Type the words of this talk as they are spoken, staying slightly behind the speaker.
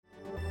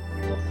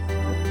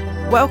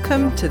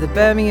Welcome to the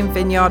Birmingham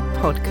Vineyard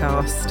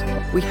podcast.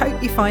 We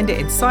hope you find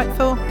it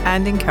insightful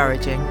and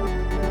encouraging.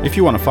 If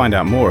you want to find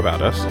out more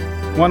about us,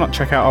 why not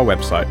check out our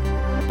website,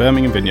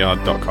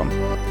 birminghamvineyard.com.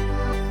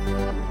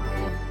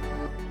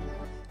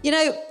 You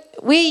know,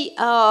 we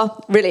are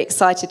really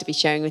excited to be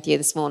sharing with you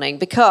this morning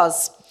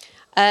because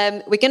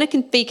we're going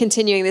to be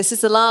continuing. This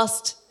is the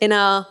last in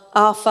our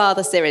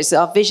Father series,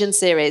 our Vision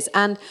series.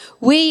 And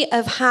we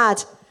have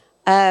had,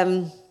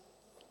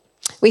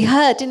 we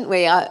heard, didn't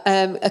we,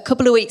 a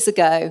couple of weeks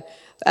ago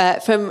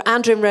from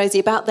Andrew and Rosie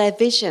about their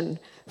vision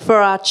for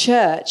our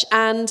church.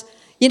 And,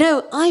 you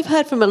know, I've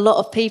heard from a lot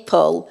of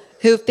people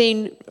who have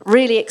been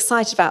really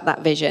excited about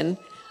that vision.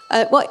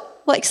 What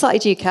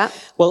excited you, Kat?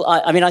 Well,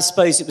 I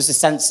suppose it was a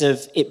sense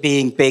of it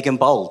being big and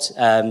bold.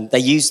 They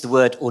used the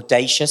word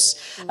audacious,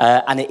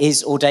 and it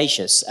is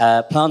audacious.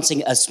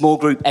 Planting a small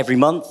group every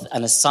month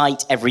and a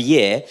site every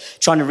year,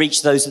 trying to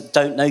reach those that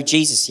don't know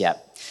Jesus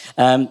yet.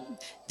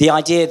 The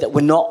idea that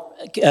we're not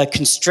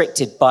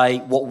constricted by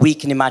what we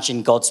can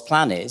imagine God's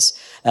plan is,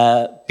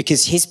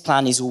 because his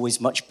plan is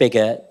always much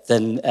bigger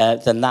than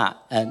that.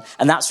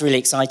 And that's really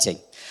exciting.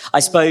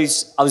 I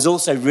suppose I was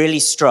also really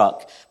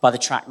struck by the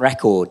track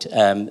record,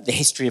 the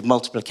history of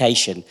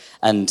multiplication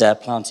and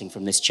planting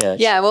from this church.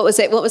 Yeah, what was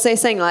it? What was they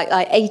saying? Like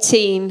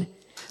 18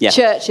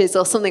 churches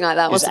or something like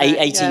that, wasn't it?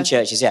 18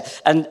 churches, yeah.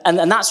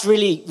 And that's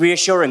really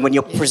reassuring when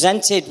you're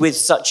presented with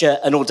such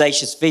an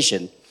audacious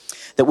vision,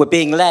 that we're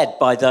being led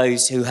by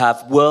those who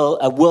have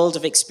a world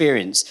of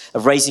experience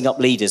of raising up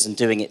leaders and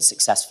doing it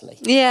successfully.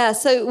 Yeah,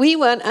 so we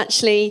weren't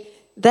actually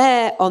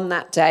there on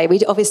that day.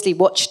 We obviously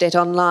watched it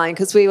online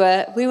because we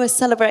were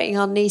celebrating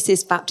our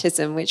niece's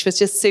baptism, which was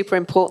just super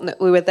important that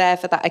we were there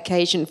for that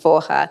occasion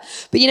for her.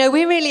 But, you know,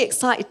 we're really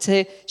excited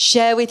to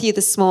share with you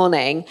this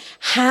morning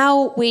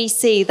how we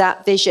see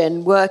that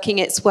vision working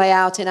its way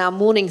out in our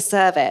morning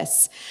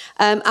service.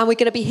 And we're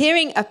going to be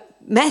hearing a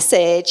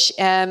message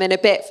in a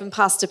bit from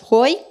Pastor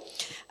Poi.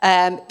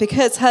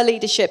 Because her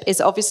leadership is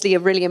obviously a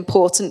really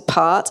important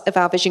part of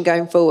our vision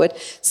going forward.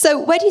 So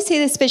where do you see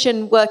this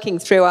vision working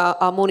through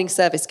our morning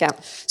service, Gab?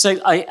 So,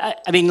 I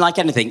mean, like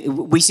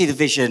anything, we see the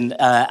vision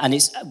and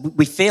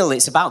we feel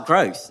it's about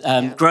growth.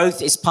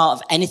 Growth is part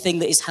of anything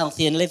that is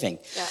healthy and living.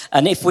 Yeah.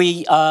 And if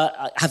we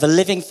have a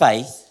living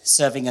faith,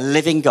 serving a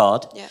living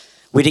God,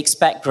 we'd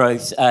expect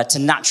growth to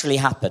naturally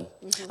happen.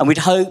 Mm-hmm. And we'd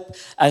hope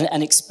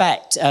and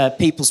expect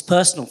people's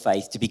personal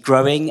faith to be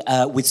growing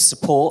with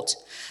support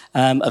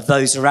of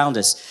those around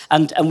us.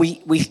 And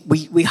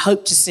we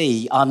hope to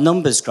see our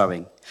numbers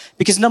growing.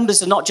 Because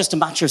numbers are not just a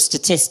matter of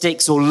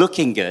statistics or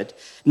looking good.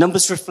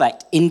 Numbers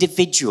reflect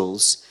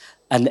individuals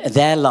and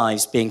their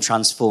lives being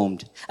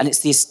transformed. And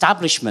it's the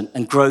establishment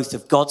and growth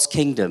of God's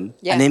kingdom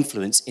and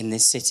influence in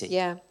this city.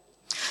 Yeah.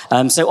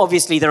 So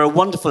obviously there are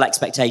wonderful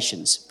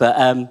expectations, but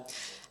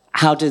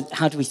how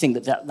do we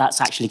think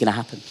that's actually going to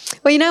happen?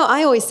 Well, you know,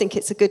 I always think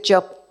it's a good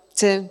job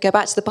to go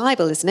back to the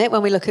Bible, isn't it?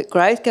 When we look at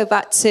growth, go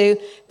back to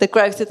the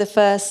growth of the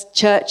first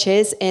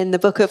churches in the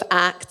book of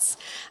Acts.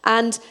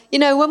 And, you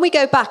know, when we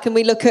go back and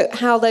we look at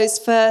how those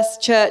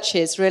first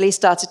churches really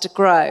started to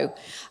grow,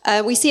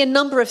 we see a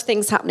number of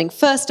things happening.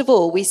 First of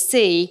all, we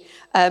see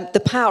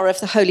the power of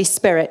the Holy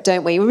Spirit,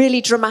 don't we? Really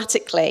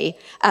dramatically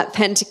at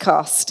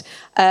Pentecost,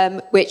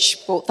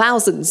 which brought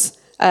thousands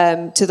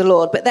to the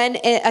Lord, but then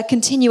a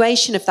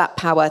continuation of that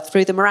power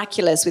through the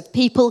miraculous, with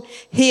people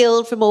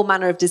healed from all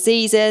manner of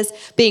diseases,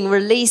 being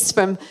released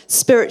from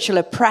spiritual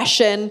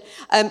oppression,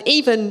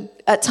 even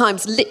at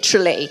times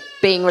literally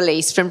being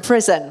released from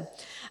prison.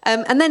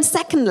 And then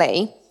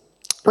secondly,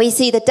 we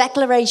see the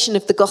declaration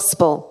of the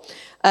gospel.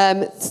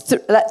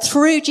 That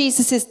through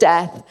Jesus'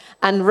 death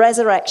and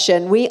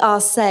resurrection, we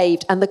are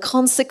saved, and the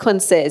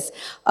consequences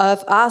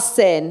of our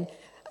sin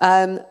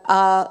are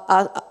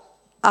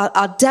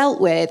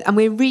dealt with, and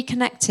we're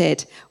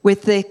reconnected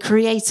with the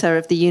creator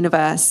of the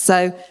universe.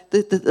 So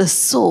the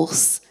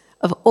source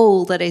of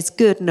all that is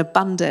good and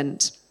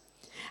abundant.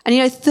 And,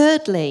 you know,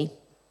 thirdly,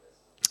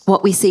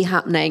 what we see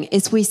happening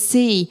is we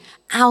see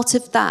out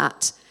of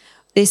that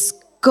this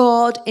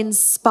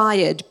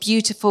God-inspired,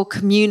 beautiful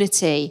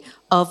community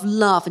of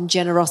love and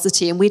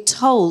generosity. And we're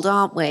told,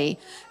 aren't we,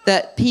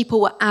 that people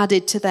were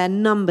added to their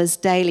numbers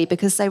daily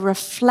because they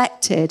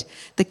reflected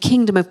the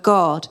kingdom of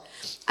God.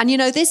 And, you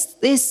know,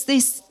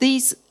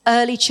 these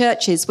early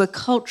churches were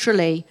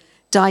culturally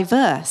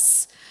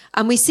diverse.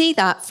 And we see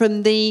that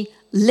from the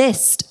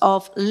list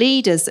of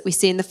leaders that we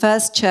see in the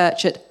first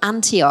church at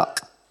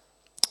Antioch.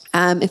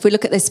 If we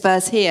look at this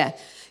verse here,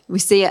 we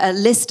see a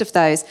list of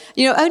those.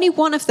 You know, only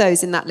one of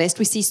those in that list,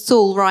 we see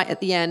Saul right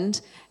at the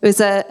end. It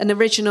was an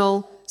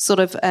original sort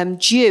of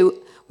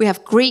Jew. We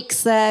have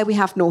Greeks there, we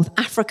have North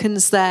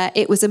Africans there.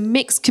 It was a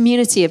mixed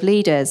community of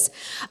leaders.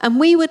 And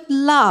we would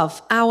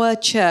love our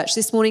church,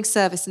 this morning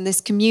service and this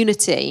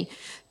community,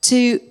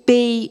 to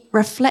be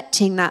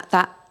reflecting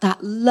that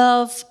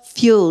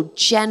love-fueled,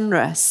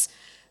 generous,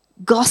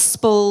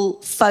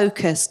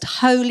 gospel-focused,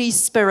 Holy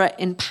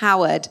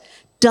Spirit-empowered,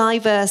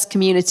 diverse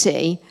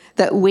community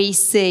that we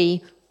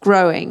see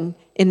growing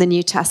in the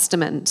New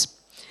Testament.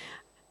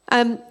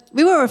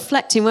 We were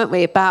reflecting, weren't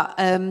we, about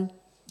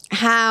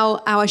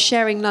how our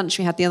sharing lunch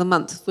we had the other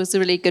month was a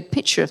really good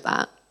picture of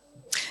that.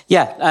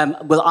 Yeah,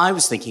 well, I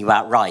was thinking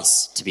about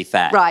rice, to be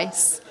fair.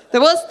 Rice.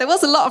 There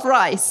was a lot of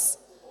rice.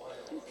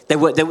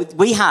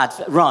 We had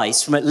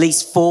rice from at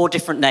least 4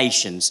 different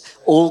nations,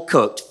 all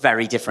cooked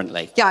very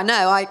differently. Yeah, I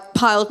know. I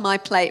piled my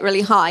plate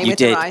really high with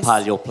the rice. You did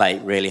pile your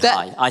plate really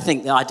high. I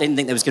didn't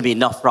think there was going to be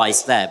enough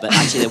rice there, but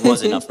actually there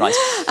was enough rice.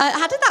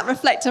 How did that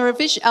reflect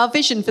our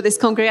vision for this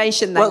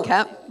congregation then,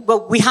 Kat?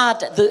 Well, we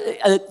had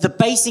the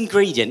base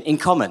ingredient in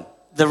common,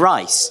 the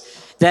rice.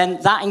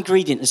 Then that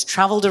ingredient has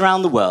travelled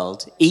around the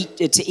world,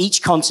 to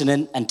each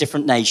continent and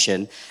different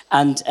nation,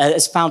 and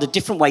has found a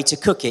different way to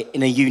cook it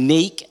in a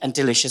unique and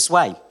delicious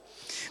way.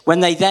 When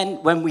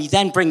we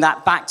then bring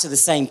that back to the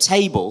same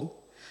table,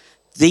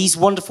 these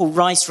wonderful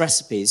rice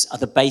recipes are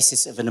the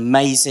basis of an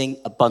amazing,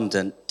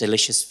 abundant,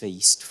 delicious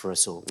feast for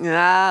us all.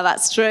 Ah,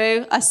 that's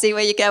true. I see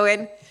where you're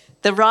going.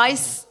 The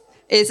rice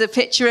is a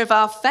picture of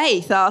our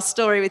faith, our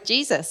story with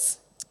Jesus.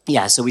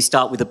 Yeah, so we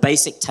start with the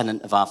basic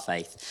tenet of our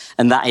faith,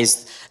 and that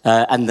is,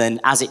 and then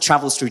as it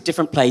travels through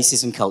different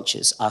places and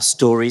cultures, our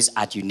stories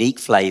add unique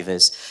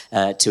flavours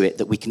to it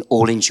that we can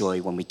all enjoy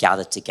when we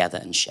gather together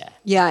and share.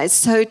 Yeah, it's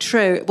so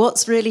true.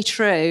 What's really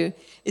true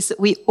is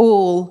that we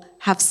all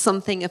have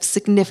something of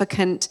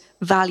significant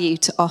value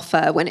to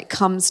offer when it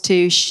comes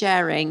to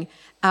sharing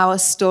our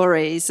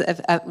stories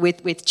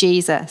with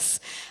Jesus.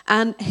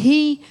 And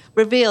he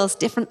reveals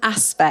different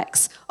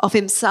aspects of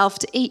himself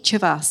to each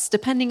of us,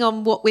 depending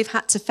on what we've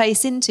had to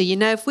face into. You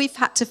know, if we've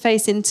had to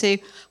face into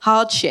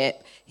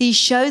hardship, he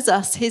shows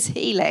us his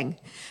healing.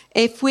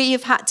 If we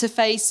have had to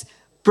face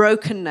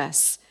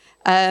brokenness,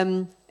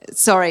 he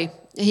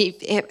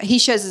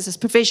shows us his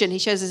provision, he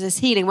shows us his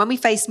healing. When we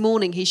face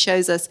mourning, he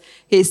shows us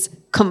his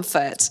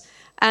comfort.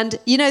 And,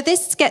 you know,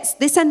 this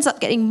ends up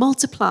getting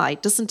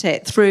multiplied, doesn't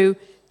it, through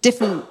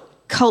different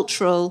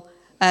cultural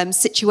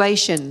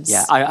situations.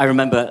 Yeah, I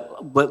remember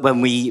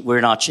when we were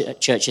in our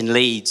church in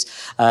Leeds,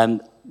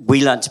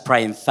 we learned to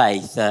pray in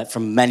faith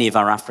from many of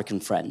our African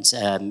friends.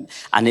 And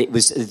it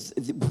was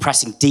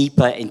pressing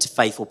deeper into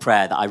faithful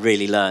prayer that I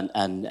really learned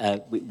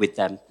with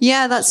them.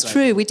 Yeah, that's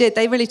true. We did.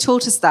 They really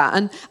taught us that.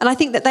 And I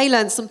think that they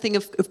learned something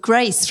of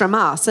grace from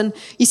us. And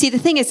you see, the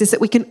thing is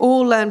that we can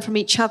all learn from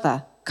each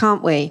other,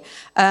 can't we?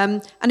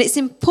 And it's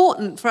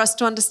important for us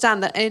to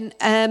understand that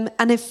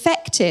an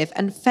effective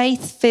and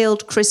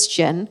faith-filled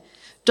Christian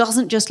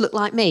doesn't just look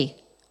like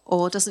me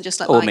or doesn't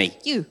just look like me,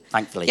 you.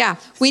 Thankfully. Yeah,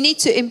 we need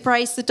to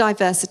embrace the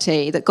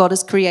diversity that God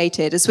has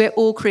created, as we're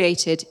all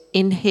created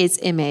in his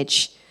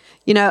image.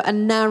 You know, a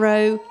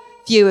narrow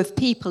view of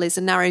people is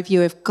a narrow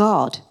view of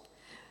God.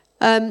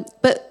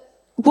 But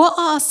what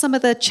are some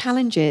of the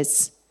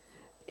challenges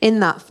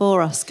in that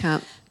for us,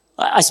 Kat?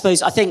 I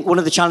think one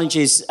of the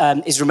challenges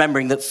is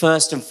remembering that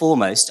first and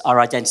foremost, our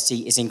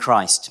identity is in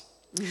Christ.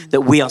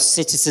 That we are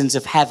citizens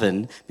of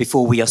heaven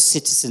before we are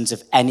citizens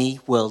of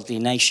any worldly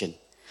nation.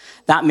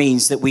 That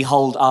means that we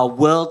hold our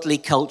worldly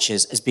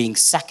cultures as being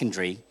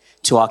secondary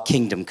to our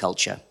kingdom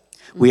culture.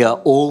 We are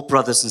all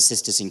brothers and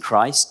sisters in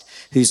Christ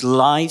whose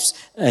lives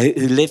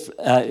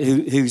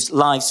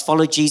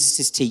follow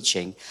Jesus'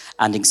 teaching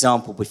and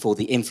example before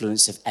the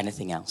influence of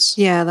anything else.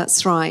 Yeah,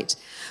 that's right.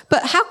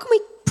 But how can we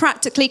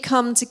practically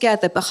come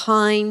together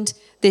behind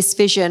this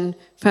vision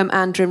from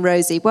Andrew and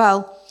Rosie?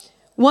 Well,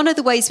 one of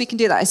the ways we can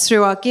do that is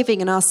through our giving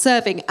and our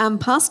serving.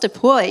 And Pastor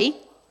Poi,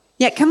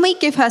 can we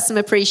give her some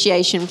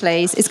appreciation,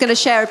 please? It's going to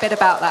share a bit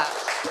about that.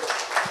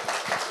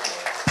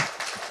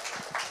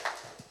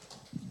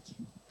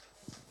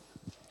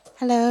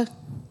 Hello.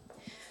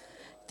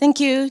 Thank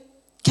you,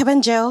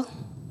 Kevin Jill.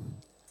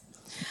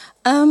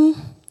 I'm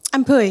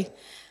Pui.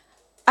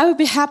 I would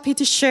be happy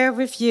to share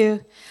with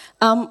you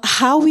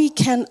how we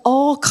can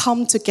all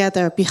come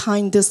together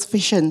behind this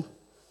vision.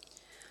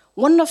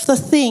 One of the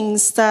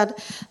things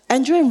that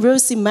Andrew and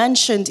Rosie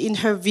mentioned in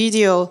her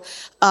video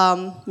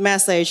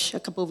message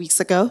 2 weeks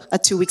ago,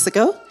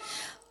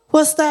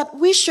 was that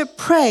we should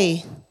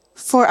pray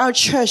for our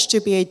church to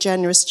be a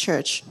generous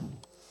church.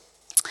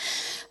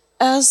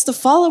 As the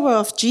follower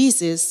of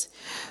Jesus,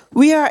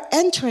 we are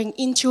entering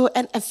into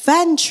an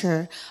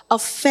adventure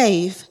of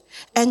faith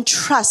and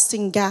trust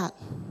in God.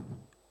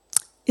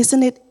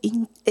 Isn't it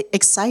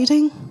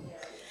exciting?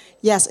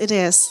 Yes, it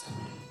is.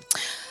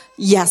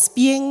 Yes,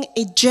 being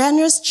a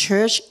generous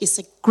church is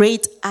a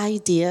great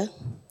idea.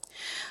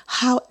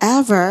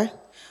 However,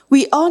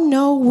 we all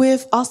know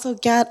we've also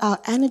got our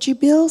energy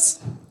bills.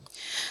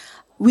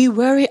 We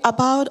worry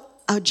about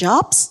our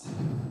jobs,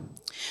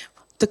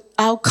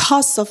 our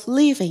cost of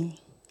living,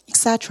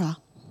 etc.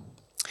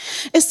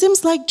 It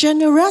seems like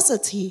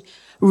generosity,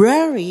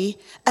 worry,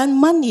 and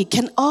money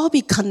can all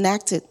be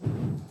connected.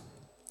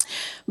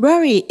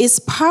 Worry is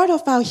part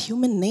of our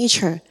human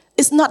nature.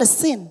 It's not a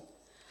sin,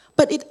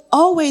 but it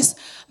always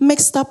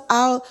mixed up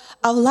our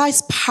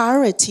life's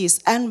priorities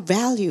and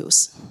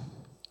values.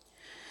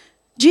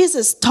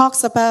 Jesus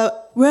talks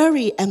about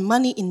worry and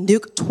money in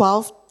Luke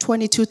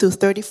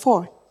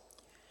 12:22-34.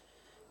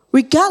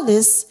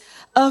 Regardless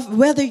of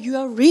whether you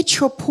are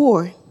rich or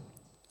poor,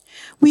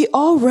 we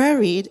all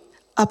worried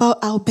about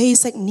our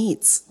basic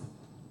needs.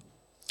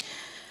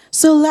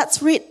 So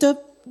let's read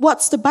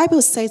what the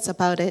Bible says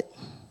about it.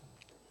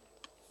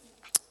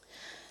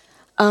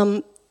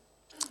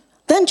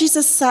 Then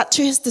Jesus said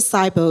to his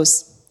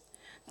disciples,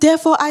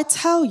 "Therefore I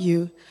tell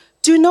you,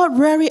 do not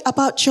worry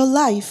about your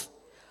life,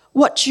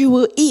 what you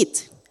will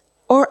eat,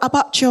 or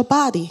about your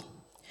body,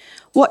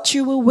 what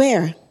you will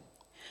wear.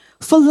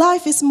 For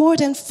life is more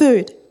than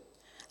food,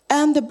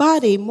 and the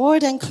body more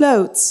than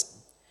clothes.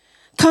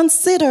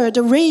 Consider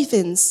the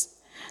ravens.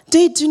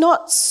 They do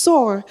not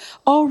sow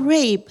or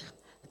reap.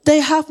 They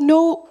have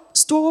no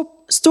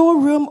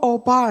storeroom or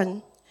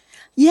barn.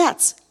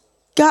 Yet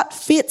God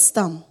feeds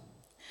them.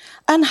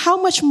 And how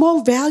much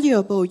more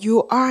valuable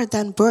you are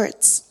than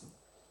birds.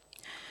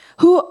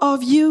 Who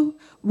of you,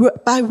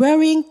 by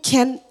worrying,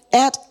 can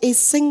add a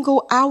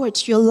single hour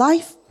to your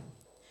life?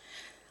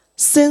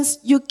 Since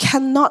you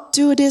cannot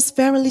do this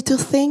very little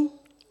thing,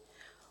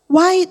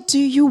 why do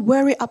you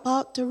worry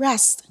about the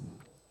rest?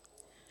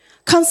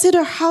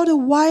 Consider how the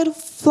wild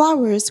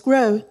flowers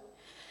grow.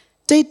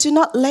 They do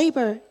not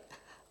labor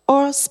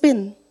or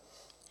spin.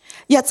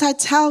 Yet I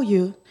tell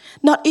you,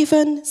 not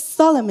even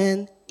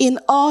Solomon in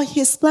all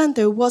his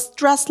splendor was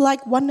dressed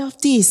like one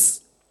of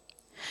these.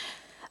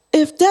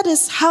 If that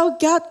is how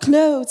God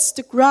clothes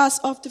the grass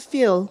of the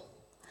field,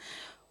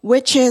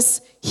 which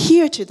is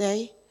here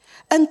today,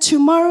 and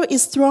tomorrow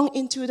is thrown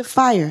into the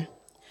fire,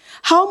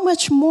 how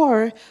much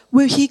more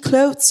will he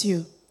clothe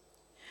you,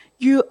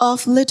 you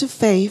of little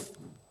faith?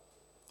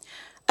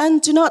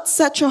 And do not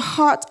set your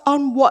heart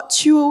on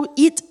what you will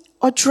eat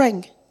or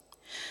drink.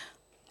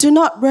 Do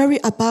not worry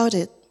about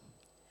it,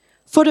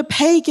 for the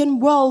pagan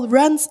world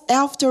runs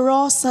after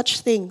all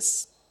such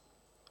things.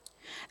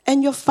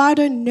 And your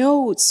Father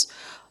knows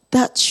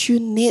that you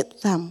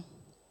need them.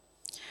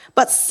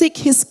 But seek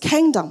his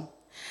kingdom,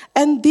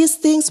 and these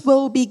things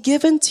will be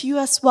given to you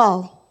as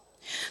well.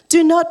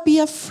 Do not be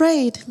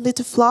afraid,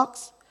 little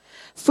flocks,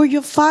 for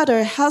your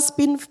Father has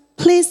been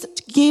pleased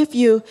to give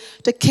you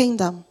the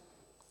kingdom.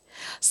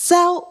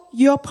 Sell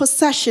your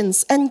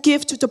possessions and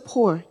give to the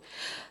poor.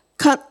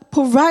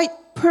 Provide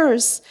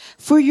purse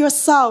for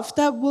yourself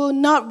that will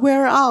not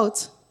wear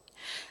out,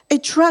 a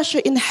treasure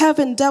in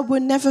heaven that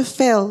will never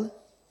fail,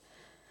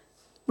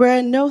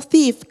 where no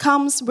thief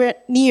comes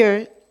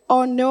near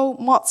or no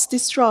moth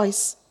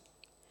destroys.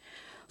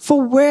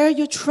 For where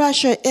your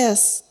treasure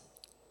is,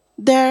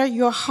 there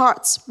your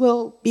hearts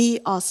will be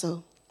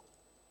also."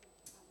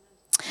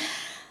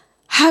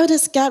 How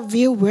does God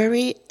view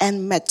worry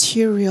and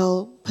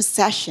material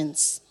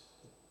possessions?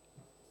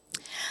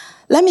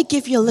 Let me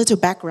give you a little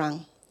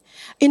background.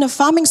 In a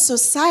farming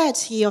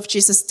society of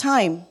Jesus'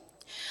 time,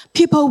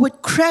 people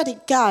would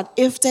credit God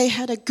if they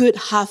had a good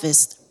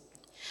harvest.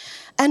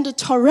 And the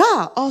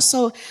Torah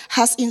also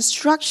has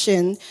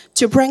instruction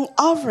to bring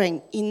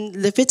offering in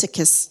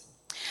Leviticus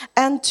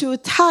and to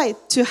tithe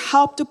to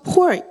help the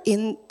poor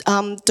in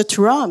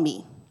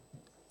Deuteronomy.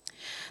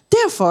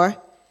 Therefore,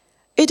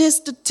 it is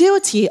the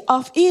duty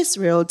of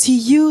Israel to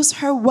use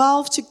her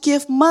wealth to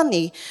give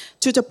money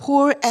to the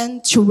poor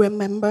and to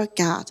remember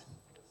God.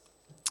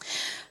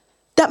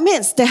 That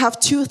means they have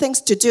two things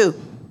to do.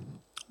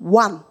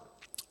 One,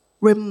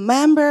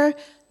 remember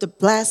the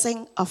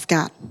blessing of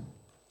God.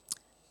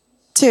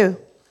 Two,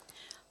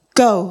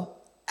 go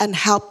and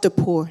help the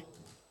poor.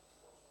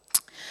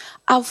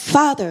 Our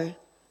Father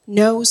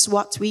knows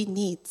what we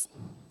need.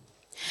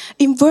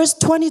 In verse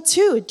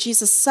 22,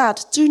 Jesus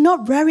said, "Do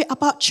not worry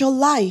about your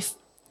life,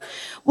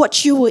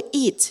 what you will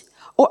eat,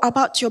 or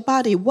about your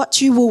body,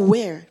 what you will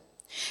wear."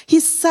 He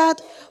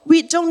said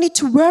we don't need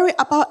to worry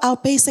about our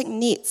basic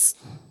needs.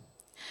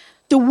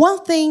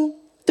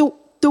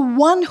 The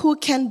one who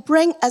can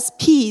bring us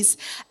peace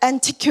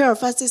and take care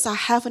of us is our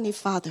Heavenly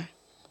Father,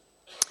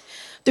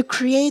 the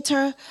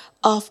creator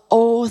of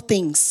all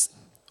things.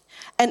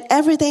 And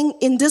everything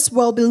in this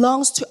world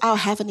belongs to our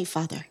Heavenly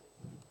Father.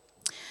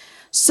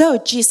 So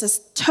Jesus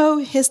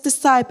told his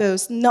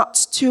disciples not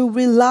to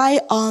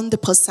rely on the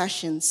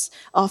possessions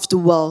of the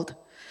world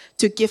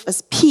to give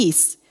us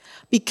peace,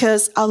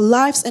 because our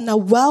lives and our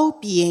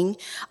well-being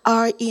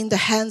are in the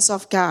hands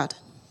of God.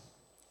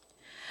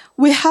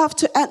 We have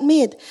to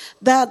admit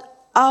that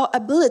our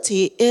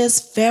ability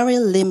is very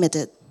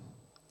limited.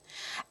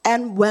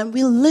 And when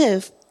we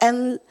live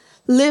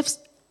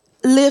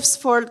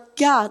for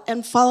God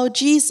and follow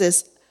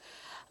Jesus,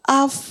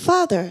 our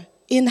Father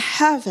in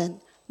heaven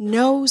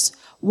knows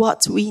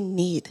what we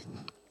need.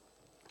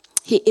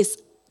 He is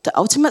the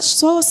ultimate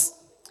source.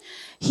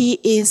 He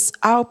is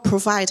our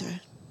provider.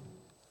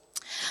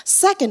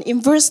 Second,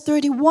 in verse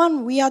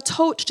 31, we are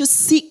told to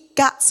seek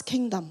God's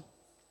kingdom.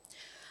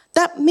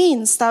 That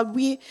means that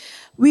we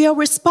are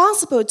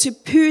responsible for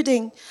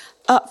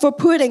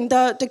putting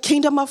the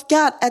kingdom of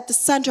God at the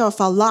center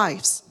of our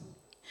lives.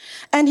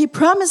 And he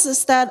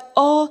promises that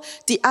all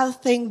the other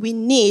things we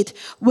need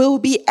will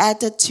be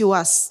added to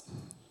us.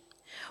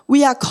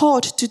 We are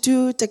called to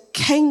do the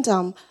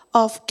kingdom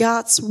of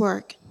God's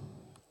work.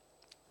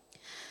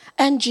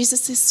 And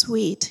Jesus is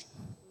sweet.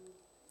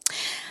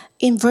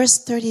 In verse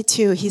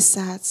 32, he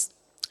says,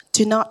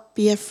 "Do not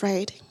be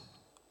afraid.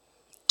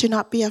 Do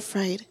not be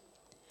afraid."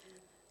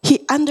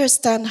 He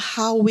understands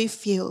how we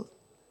feel.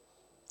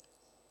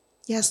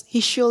 Yes, he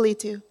surely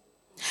do.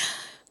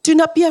 Do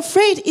not be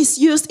afraid is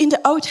used in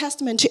the Old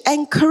Testament to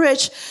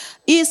encourage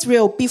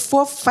Israel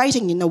before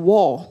fighting in a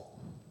war.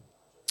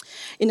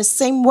 In the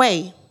same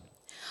way,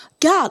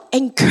 God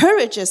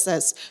encourages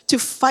us to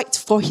fight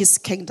for his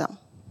kingdom.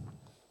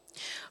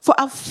 For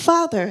our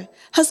Father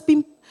has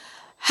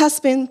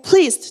been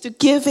pleased to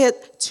give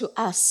it to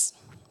us.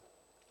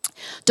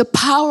 The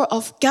power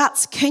of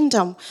God's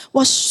kingdom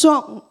was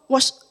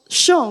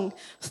shown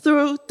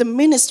through the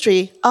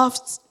ministry of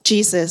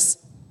Jesus.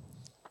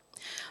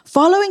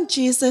 Following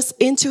Jesus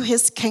into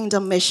his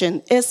kingdom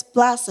mission is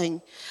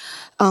blessing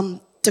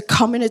the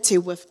community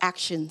with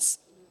actions.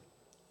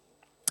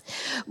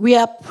 We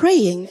are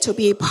praying to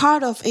be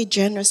part of a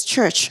generous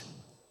church.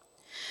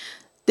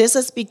 This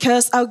is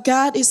because our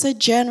God is a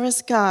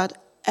generous God,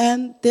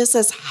 and this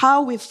is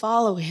how we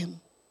follow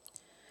him.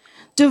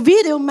 The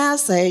video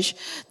message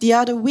the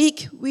other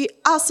week,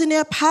 our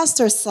senior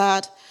pastor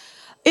said,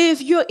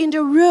 if you're in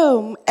the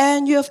room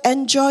and you have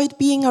enjoyed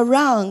being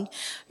around,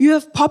 you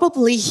have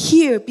probably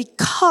here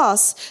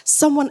because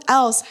someone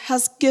else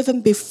has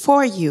given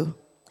before you.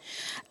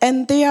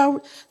 And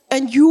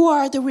you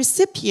are the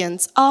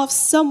recipients of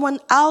someone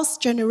else's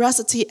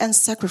generosity and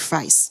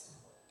sacrifice.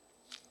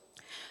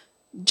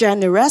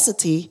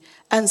 Generosity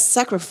and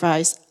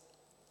sacrifice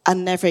are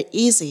never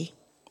easy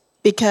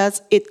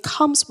because it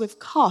comes with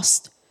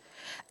cost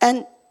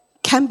and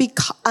can be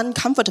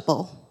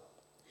uncomfortable.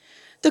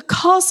 The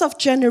cost of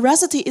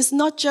generosity is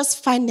not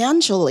just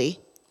financially.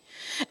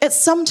 It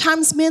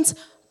sometimes means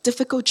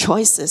difficult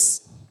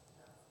choices.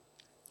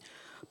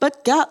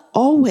 But God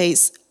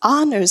always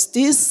honors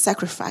these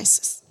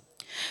sacrifices.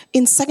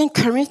 In 2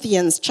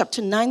 Corinthians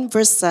chapter 9,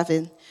 verse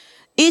 7,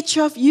 each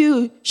of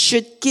you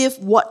should give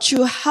what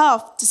you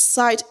have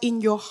decided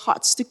in your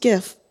hearts to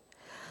give,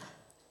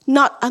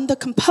 not under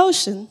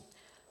compulsion,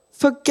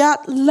 for God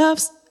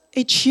loves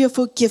a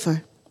cheerful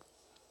giver.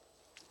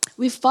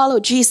 We follow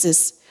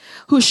Jesus,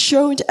 who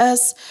showed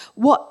us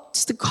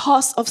what the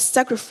cost of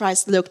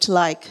sacrifice looked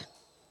like.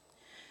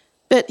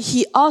 But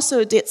he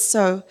also did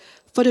so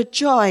for the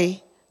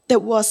joy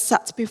that was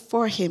set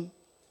before him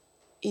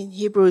in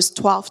Hebrews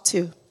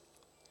 12:2.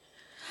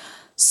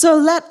 So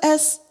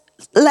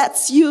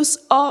let's use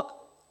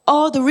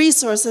all the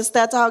resources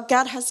that our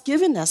God has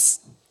given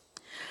us,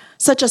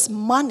 such as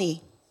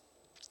money,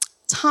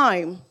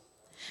 time,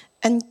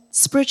 and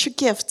spiritual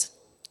gift,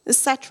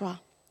 etc.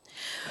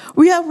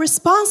 We are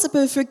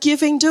responsible for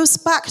giving those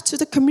back to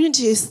the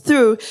community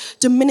through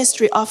the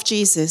ministry of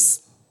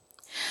Jesus.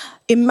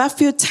 In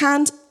Matthew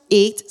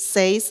 10:8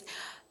 says,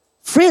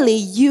 freely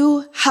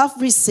you have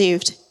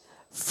received,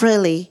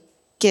 freely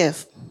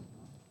give.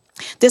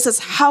 This is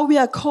how we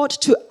are called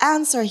to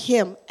answer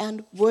him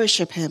and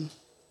worship him.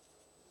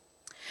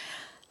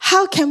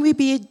 How can we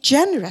be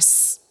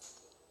generous?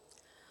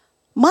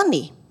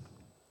 Money.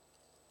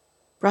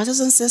 Brothers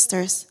and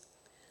sisters,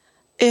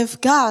 if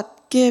God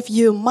gave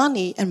you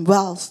money and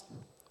wealth,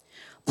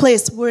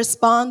 please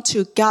respond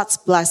to God's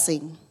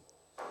blessing.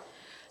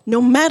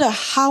 No matter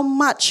how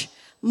much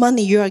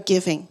money you are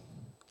giving,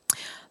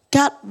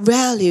 God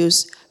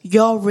values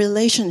your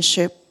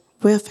relationship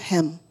with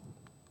him.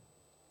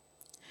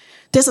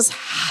 This is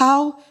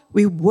how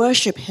we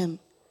worship him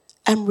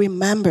and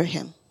remember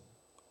him.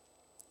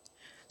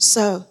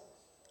 So,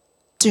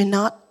 do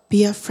not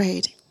be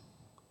afraid.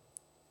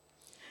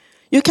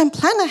 You can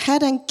plan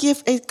ahead and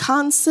give a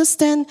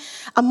consistent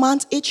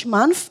amount each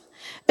month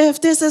if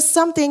this is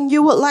something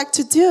you would like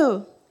to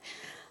do.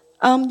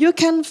 You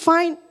can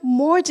find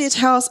more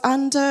details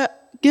under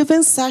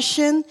giving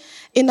session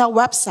in our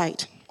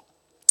website.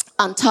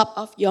 On top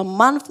of your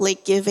monthly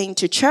giving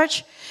to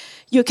church,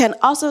 you can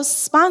also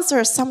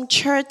sponsor some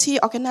charity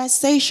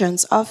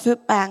organizations or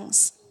food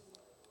banks.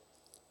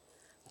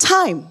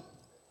 Time.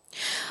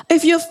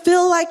 If you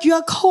feel like you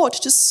are called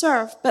to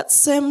serve but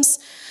seems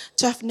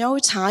to have no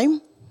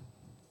time,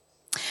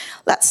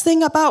 let's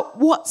think about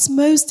what's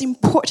most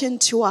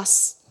important to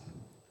us.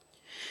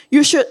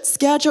 You should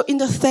schedule in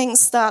the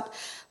things that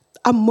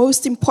are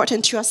most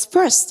important to us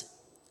first.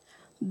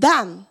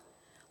 Then,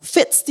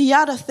 fits the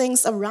other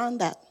things around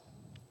that.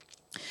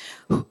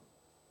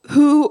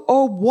 Who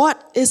or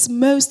what is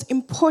most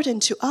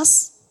important to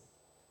us?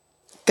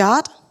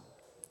 God,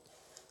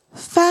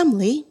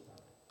 family,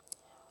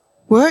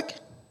 work,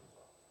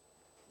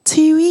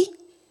 TV.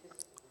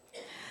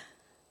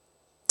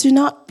 Do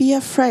not be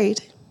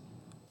afraid.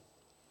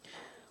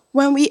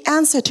 When we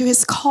answer to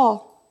his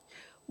call,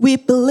 we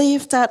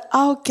believe that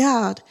our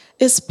God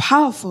is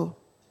powerful,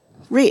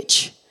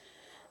 rich,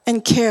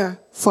 and care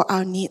for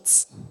our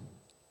needs.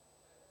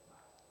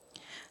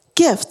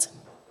 Gift.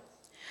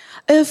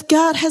 If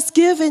God has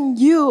given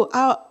you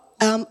our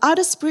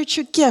other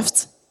spiritual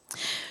gift,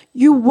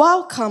 you're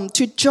welcome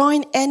to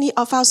join any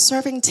of our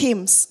serving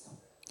teams.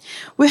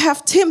 We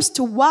have teams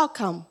to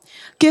welcome,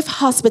 give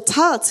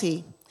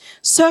hospitality,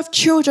 serve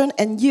children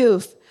and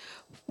youth,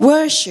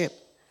 worship,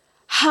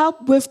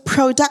 help with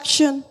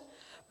production,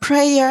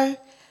 prayer,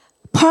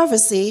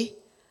 prophecy,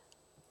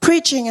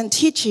 preaching and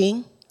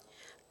teaching,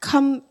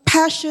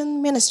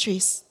 Compassion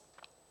Ministries.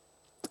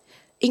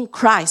 In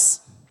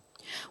Christ,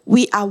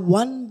 we are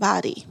one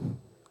body.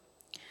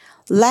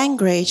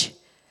 Language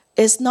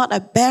is not a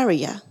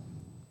barrier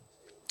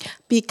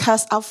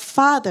because our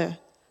Father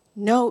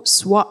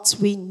knows what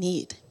we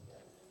need.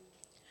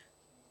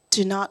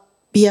 Do not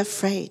be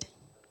afraid.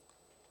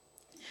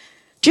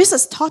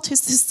 Jesus taught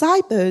his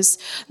disciples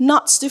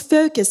not to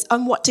focus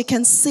on what they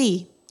can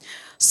see.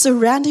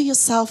 Surrender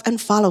yourself and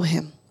follow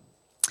him.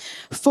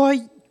 For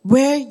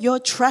where your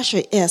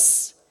treasure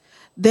is,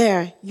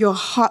 there your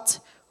heart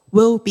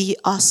will be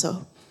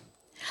also.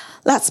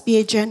 Let's be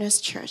a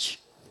generous church.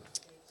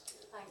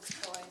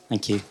 Thanks, Boy.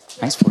 Thank you.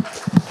 Thanks, Boy.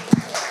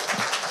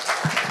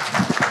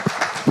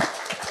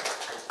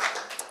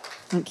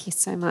 Thank you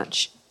so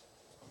much.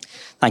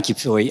 Thank you,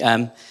 Joy.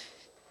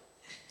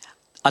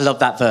 I love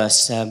that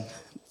verse.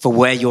 For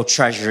where your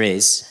treasure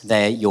is,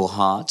 there your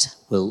heart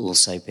will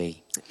also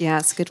be. Yeah,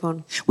 it's a good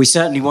one. We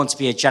certainly want to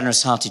be a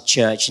generous-hearted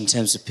church in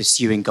terms of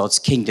pursuing God's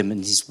kingdom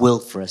and his will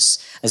for us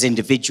as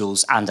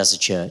individuals and as a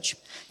church.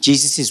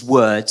 Jesus'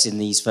 words in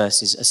these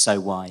verses are so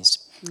wise.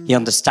 He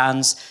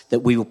understands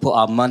that we will put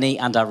our money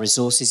and our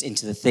resources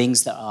into the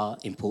things that are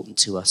important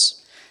to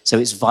us. So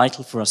it's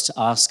vital for us to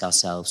ask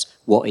ourselves,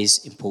 what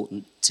is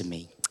important to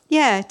me?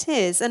 Yeah, it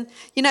is. And,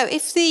 you know,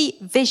 if the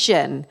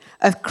vision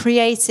of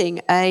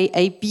creating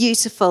a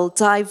beautiful,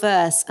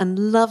 diverse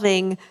and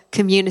loving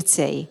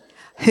community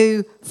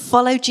who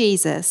follow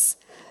Jesus,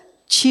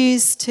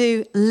 choose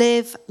to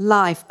live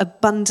life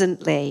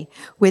abundantly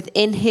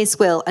within his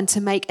will and to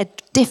make a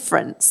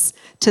difference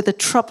to the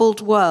troubled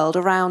world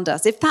around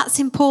us, if that's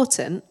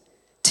important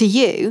to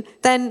you,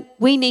 then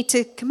we need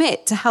to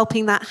commit to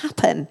helping that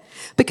happen.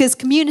 Because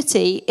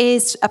community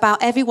is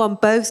about everyone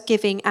both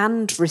giving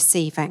and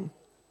receiving.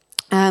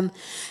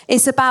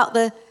 It's about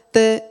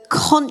the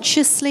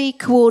consciously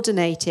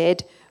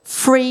coordinated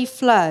free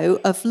flow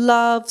of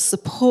love,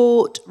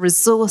 support,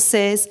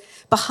 resources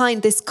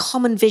behind this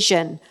common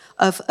vision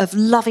of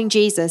loving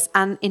Jesus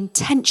and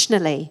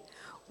intentionally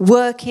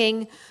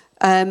working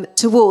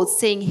towards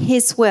seeing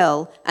his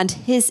will and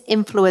his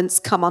influence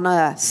come on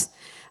earth.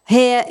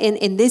 Here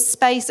in this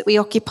space that we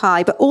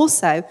occupy, but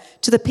also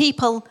to the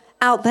people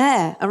out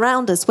there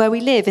around us where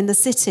we live in the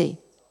city.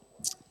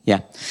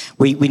 Yeah,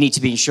 we need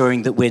to be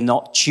ensuring that we're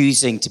not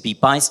choosing to be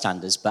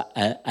bystanders, but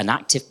an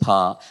active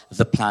part of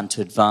the plan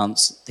to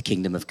advance the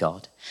kingdom of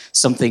God.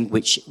 Something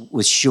which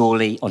was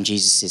surely on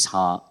Jesus'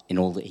 heart in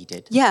all that he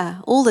did.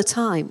 Yeah, all the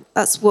time.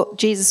 That's what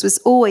Jesus was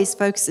always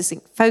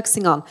focusing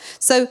on.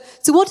 So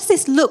what does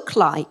this look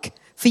like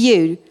for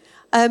you?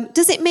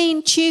 Does it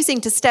mean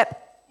choosing to step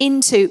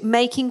into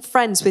making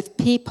friends with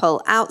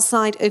people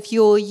outside of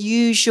your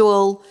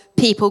usual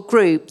people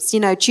groups, you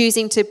know,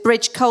 choosing to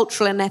bridge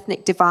cultural and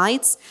ethnic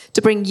divides,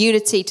 to bring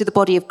unity to the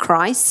body of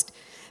Christ,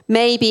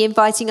 maybe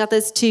inviting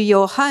others to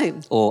your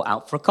home? Or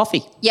out for a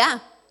coffee. Yeah,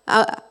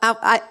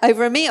 out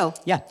over a meal.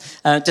 Yeah.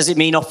 Does it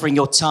mean offering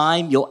your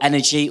time, your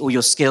energy or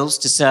your skills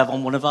to serve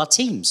on one of our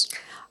teams?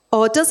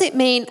 Or does it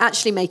mean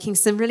actually making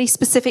some really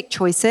specific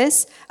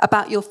choices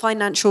about your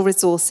financial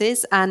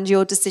resources and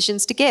your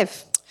decisions to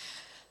give?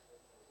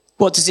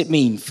 What does it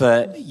mean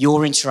for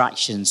your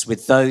interactions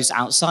with those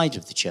outside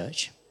of the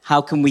church? How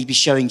can we be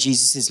showing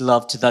Jesus'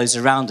 love to those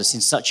around us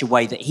in such a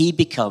way that he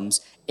becomes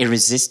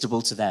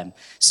irresistible to them,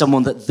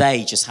 someone that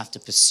they just have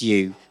to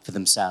pursue for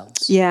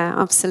themselves? Yeah,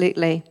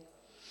 absolutely.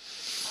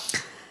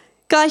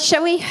 Guys,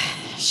 shall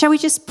we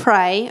just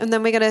pray, and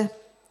then we're going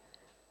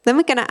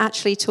to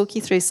actually talk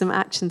you through some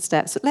action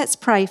steps. But let's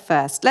pray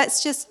first.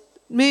 Let's just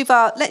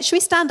should we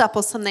stand up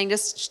or something?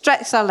 Just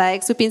stretch our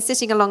legs. We've been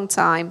sitting a long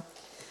time.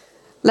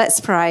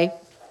 Let's pray.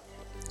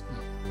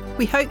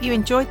 We hope you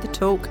enjoyed the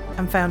talk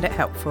and found it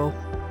helpful.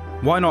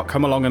 Why not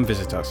come along and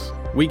visit us?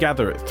 We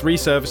gather at 3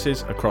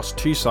 services across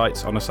 2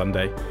 sites on a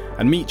Sunday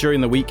and meet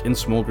during the week in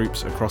small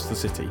groups across the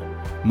city.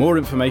 More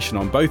information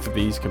on both of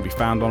these can be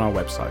found on our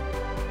website.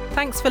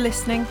 Thanks for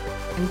listening,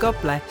 and God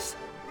bless.